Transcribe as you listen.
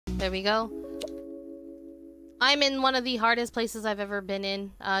There we go. I'm in one of the hardest places I've ever been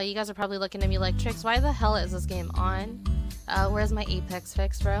in. You guys are probably looking at me like, Trix, why the hell is this game on? Where's my Apex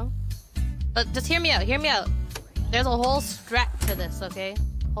fix, bro? But just hear me out, hear me out. There's a whole strat to this, okay?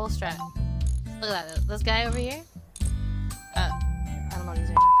 Whole strat. Look at that, this guy over here. I don't know what he's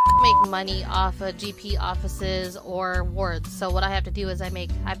doing. Make money off of GP offices or wards. So what I have to do is I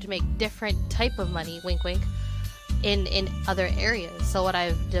have to make different type of money, wink wink, in other areas. So what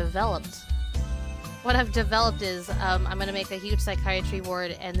I've developed is I'm gonna make a huge psychiatry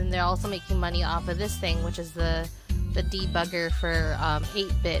ward, and then they're also making money off of this thing, which is the debugger for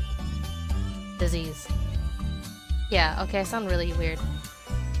 8-bit disease. Yeah, okay, I sound really weird.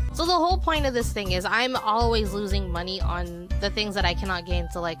 So the whole point of this thing is I'm always losing money on the things that I cannot gain.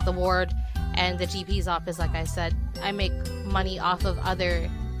 So like the ward and the GP's office, like I said, I make money off of other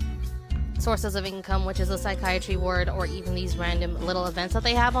sources of income, which is a psychiatry ward or even these random little events that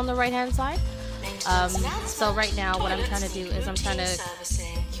they have on the right hand side. So right now what I'm trying to do is I'm trying to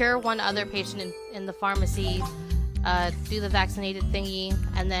cure one other patient in the pharmacy, do the vaccinated thingy,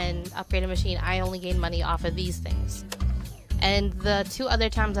 and then upgrade a machine. I only gain money off of these things. And the 2 other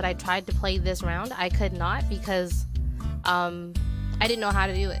times that I tried to play this round, I could not because I didn't know how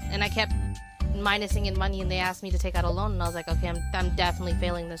to do it. And I kept minusing in money, and they asked me to take out a loan, and I was like, okay, I'm definitely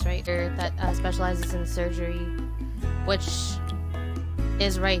failing this, right? That specializes in surgery, which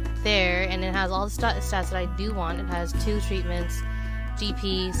is right there, and it has all the stats that I do want. It has 2 treatments,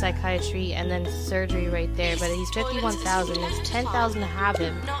 GP, psychiatry, and then surgery right there. But he's 51,000. It's 10,000 to have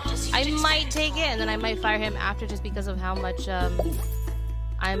him. I might take it, and then I might fire him after just because of how much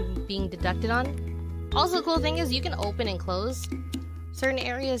I'm being deducted on. Also, the cool thing is you can open and close certain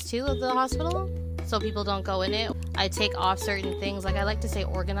areas too of the hospital, so people don't go in it. I take off certain things, like I like to say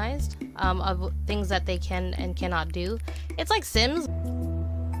organized, of things that they can and cannot do. It's like Sims.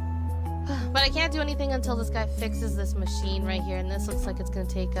 But I can't do anything until this guy fixes this machine right here, and this looks like it's gonna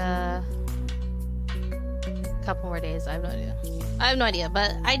take a couple more days. I have no idea. I have no idea,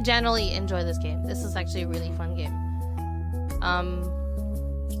 but I generally enjoy this game. This is actually a really fun game.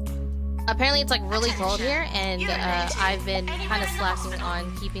 Apparently it's like really cold here, and I've been kind of slacking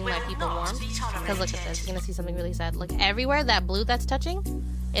on keeping my people warm. Because look at this, you're gonna see something really sad. Look, everywhere that blue that's touching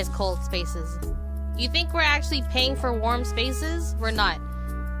is cold spaces. You think we're actually paying for warm spaces? We're not.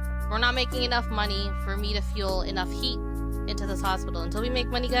 We're not making enough money for me to fuel enough heat into this hospital. Until we make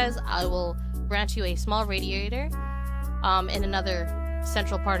money, guys, I will grant you a small radiator in another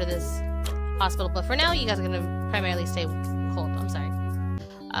central part of this hospital. But for now, you guys are going to primarily stay cold. I'm sorry.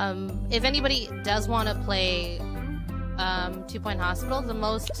 If anybody does want to play 2 Point Hospital, the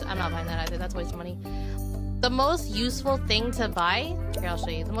most... I'm not buying that either. That's a waste of money. The most useful thing to buy... Here, I'll show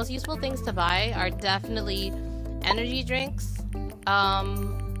you. The most useful things to buy are definitely energy drinks,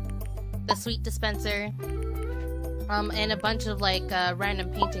 the sweet dispenser, and a bunch of like random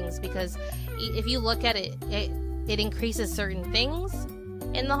paintings, because if you look at it, it increases certain things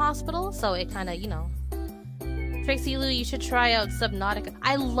in the hospital, so it kind of, you know. Trixie Lou, you should try out Subnautica.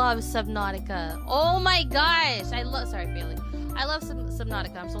 I love Subnautica. Oh my gosh, sorry, Bailey. I love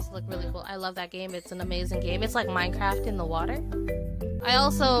Subnautica. I'm supposed to look really cool. I love that game. It's an amazing game. It's like Minecraft in the water. I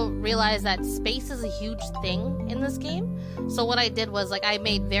also realized that space is a huge thing in this game. So what I did was, like, I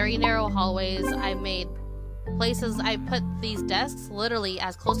made very narrow hallways. I made places, I put these desks literally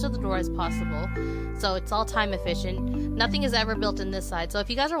as close to the door as possible. So it's all time efficient. Nothing is ever built in this side. So if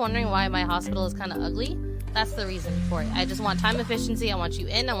you guys are wondering why my hospital is kind of ugly, that's the reason for it. I just want time efficiency. I want you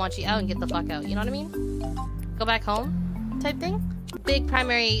in, I want you out, and get the fuck out. You know what I mean? Go back home type thing. Big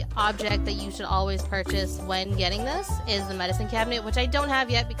primary object that you should always purchase when getting this is the medicine cabinet, which I don't have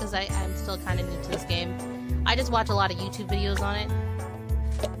yet because I'm still kind of new to this game. I just watch a lot of YouTube videos on it.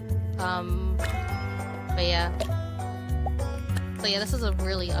 But yeah. So yeah, this is a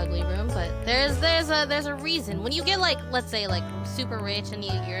really ugly room, but there's a reason. When you get, like, let's say like super rich and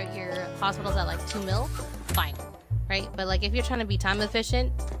your hospital's at like 2 mil, fine, right? But like if you're trying to be time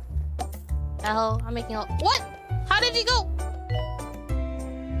efficient, the hell, I'm making all— what? How did you go?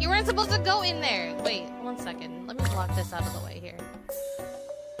 You weren't supposed to go in there. Wait, 1 second. Let me block this out of the way here.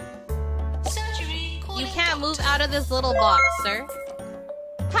 You can't move out of this little box, sir.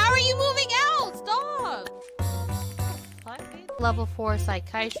 How are you moving out? Stop! Level 4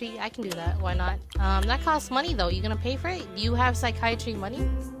 psychiatry. I can do that. Why not? That costs money though. You gonna pay for it? Do you have psychiatry money?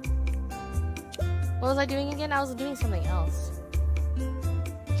 What was I doing again? I was doing something else.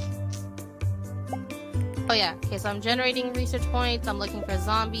 Oh yeah, okay, so I'm generating research points, I'm looking for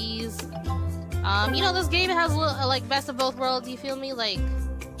zombies. You know, this game has like best of both worlds, you feel me? Like,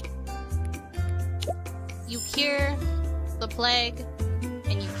 you cure the plague,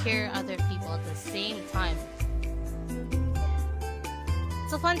 and you cure other people at the same time.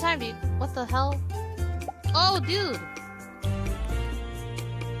 It's a fun time, dude. What the hell? Oh, dude!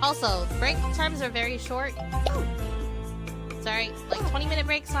 Also, break times are very short. Sorry, like 20-minute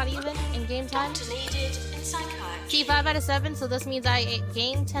breaks, not even in game time. See, 5 out of 7, so this means I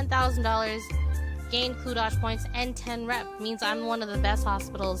gained $10,000, gained clue dodge points, and 10 rep. Means I'm one of the best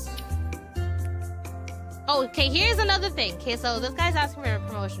hospitals. Oh, okay, here's another thing. Okay, so this guy's asking for a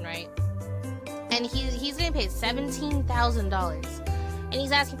promotion, right? And he's getting paid $17,000. And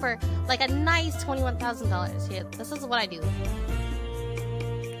he's asking for, like, a nice $21,000. Here, this is what I do.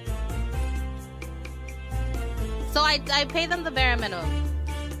 So I pay them the bare minimum.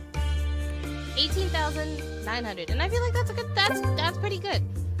 $18,900. And I feel like that's pretty good.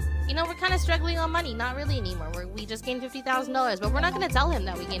 You know, we're kind of struggling on money. Not really anymore. We just gained $50,000. But we're not going to tell him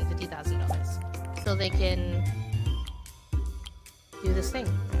that we gained $50,000. So they can do this thing.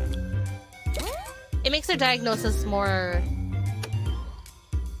 It makes their diagnosis more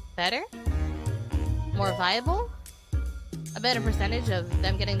better, more viable, a better percentage of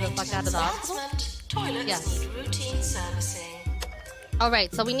them getting the fuck out of the hospital. Yes.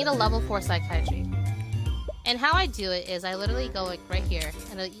 Alright, so we need a level 4 psychiatry. And how I do it is I literally go like right here,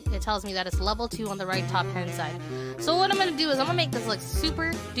 and it tells me that it's level 2 on the right top hand side. So what I'm gonna do is I'm gonna make this look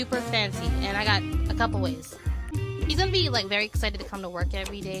super duper fancy, and I got a couple ways. He's gonna be like very excited to come to work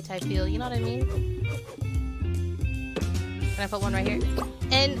every day type feel, you know what I mean? Can I put one right here?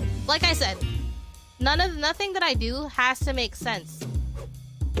 And like I said, nothing that I do has to make sense.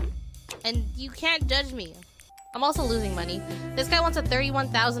 And you can't judge me. I'm also losing money. This guy wants a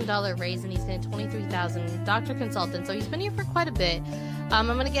 $31,000 raise and he's getting $23,000. Doctor consultant, so he's been here for quite a bit. I'm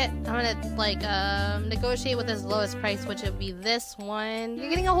gonna negotiate with his lowest price, which would be this one. You're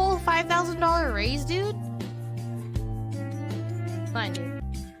getting a whole $5,000 raise, dude? Fine, dude.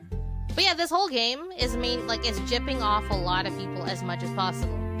 But yeah, this whole game is it's jipping off a lot of people as much as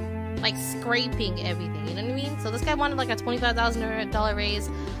possible. Like scraping everything, you know what I mean? So this guy wanted like a $25,000 raise.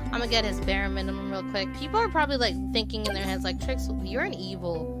 I'm gonna get his bare minimum real quick. People are probably like thinking in their heads like, Trix, you're an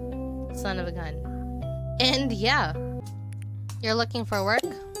evil son of a gun. And yeah, you're looking for work?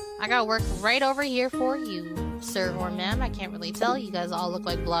 I got work right over here for you, sir or ma'am. I can't really tell. You guys all look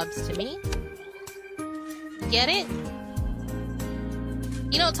like blobs to me. Get it?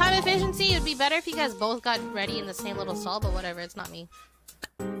 You know, time efficiency, it'd be better if you guys both got ready in the same little stall, but whatever, it's not me.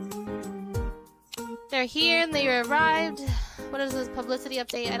 They're here and they arrived. What is this publicity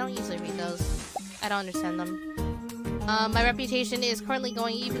update? I don't usually read those. I don't understand them. My reputation is currently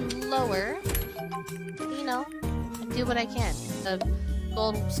going even lower. You know, I do what I can. The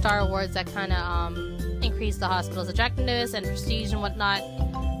gold star awards that kind of increase the hospital's attractiveness and prestige and whatnot.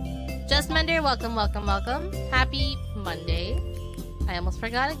 Just Mender, welcome, welcome, welcome. Happy Monday. I almost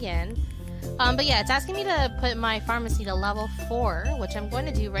forgot again. But yeah, it's asking me to put my pharmacy to level 4, which I'm going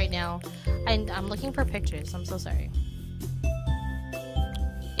to do right now. I'm looking for pictures. I'm so sorry.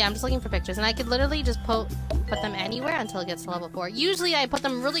 Yeah, I'm just looking for pictures, and I could literally just put them anywhere until it gets to level 4. Usually I put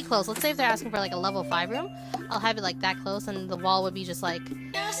them really close. Let's say if they're asking for like a level 5 room, I'll have it like that close, and the wall would be just like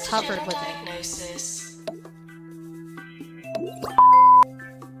covered with it.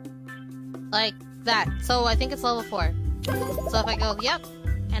 Like that. So I think it's level 4. So if I go, yep,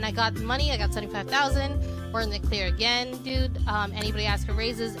 and I got the money, I got 75,000. We're in the clear again, dude. Anybody ask for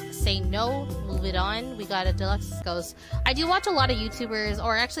raises, say no, move it on. We got a deluxe ghost. I do watch a lot of YouTubers,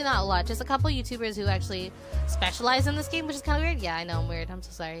 or actually not a lot, just a couple YouTubers who actually specialize in this game, which is kind of weird. Yeah, I know, I'm weird. I'm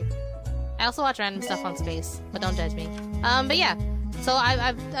so sorry. I also watch random stuff on Space, but don't judge me. But yeah, so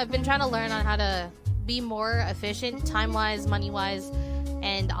I've been trying to learn on how to be more efficient, time-wise, money-wise,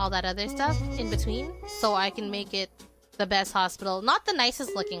 and all that other stuff in between, so I can make it the best hospital. Not the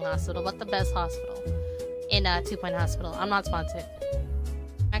nicest looking hospital, but the best hospital. In 2 Point Hospital. I'm not sponsored.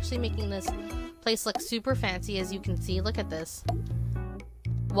 I'm actually making this place look super fancy, as you can see. Look at this.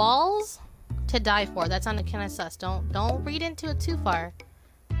 Walls to die for. That sounded kind of sus. Don't read into it too far,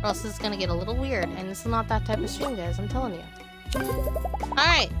 or else it's gonna get a little weird. And this is not that type of stream, guys. I'm telling you. All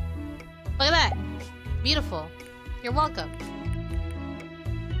right, look at that. Beautiful. You're welcome.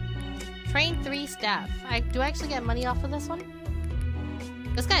 Train 3 staff. Do I actually get money off of this one?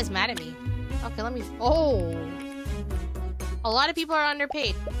 This guy's mad at me. Okay, let me... Oh! A lot of people are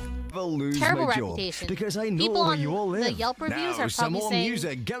underpaid. Terrible reputation. Because I know people on where you all live. The Yelp reviews now, are probably saying,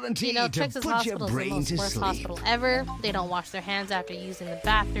 you know, Trix's hospital is the most worst hospital ever. They don't wash their hands after using the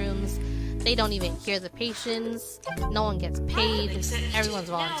bathrooms. They don't even hear the patients. No one gets paid. Everyone's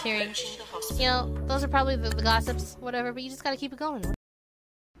volunteering. You know, those are probably the gossips, whatever, but you just gotta keep it going.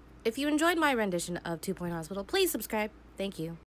 If you enjoyed my rendition of 2 Point Hospital, please subscribe. Thank you.